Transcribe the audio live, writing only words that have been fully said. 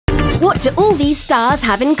What do all these stars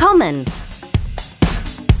have in common?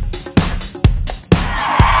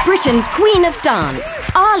 Britain's Queen of Dance,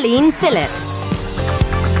 Arlene Phillips.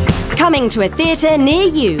 Coming to a theatre near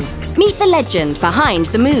you, meet the legend behind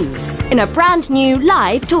the moves in a brand new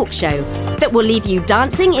live talk show that will leave you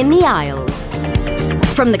dancing in the aisles.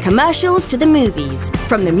 From the commercials to the movies,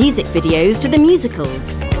 from the music videos to the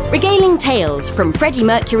musicals, regaling tales from Freddie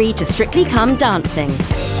Mercury to Strictly Come Dancing,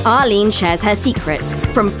 Arlene shares her secrets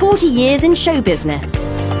from 40 years in show business.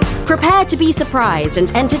 Prepare to be surprised and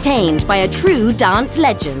entertained by a true dance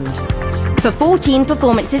legend. For 14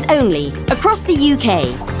 performances only across the UK.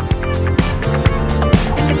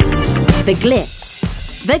 The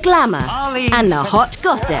Glitz, the Glamour, and the hot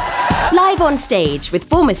gossip. Live on stage with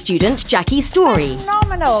former student Jackie Story.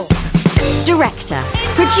 Phenomenal! Director,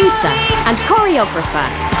 producer, and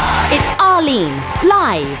choreographer. It's Arlene,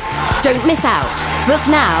 live. Don't miss out. Book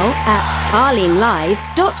now at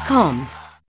arlenelive.com.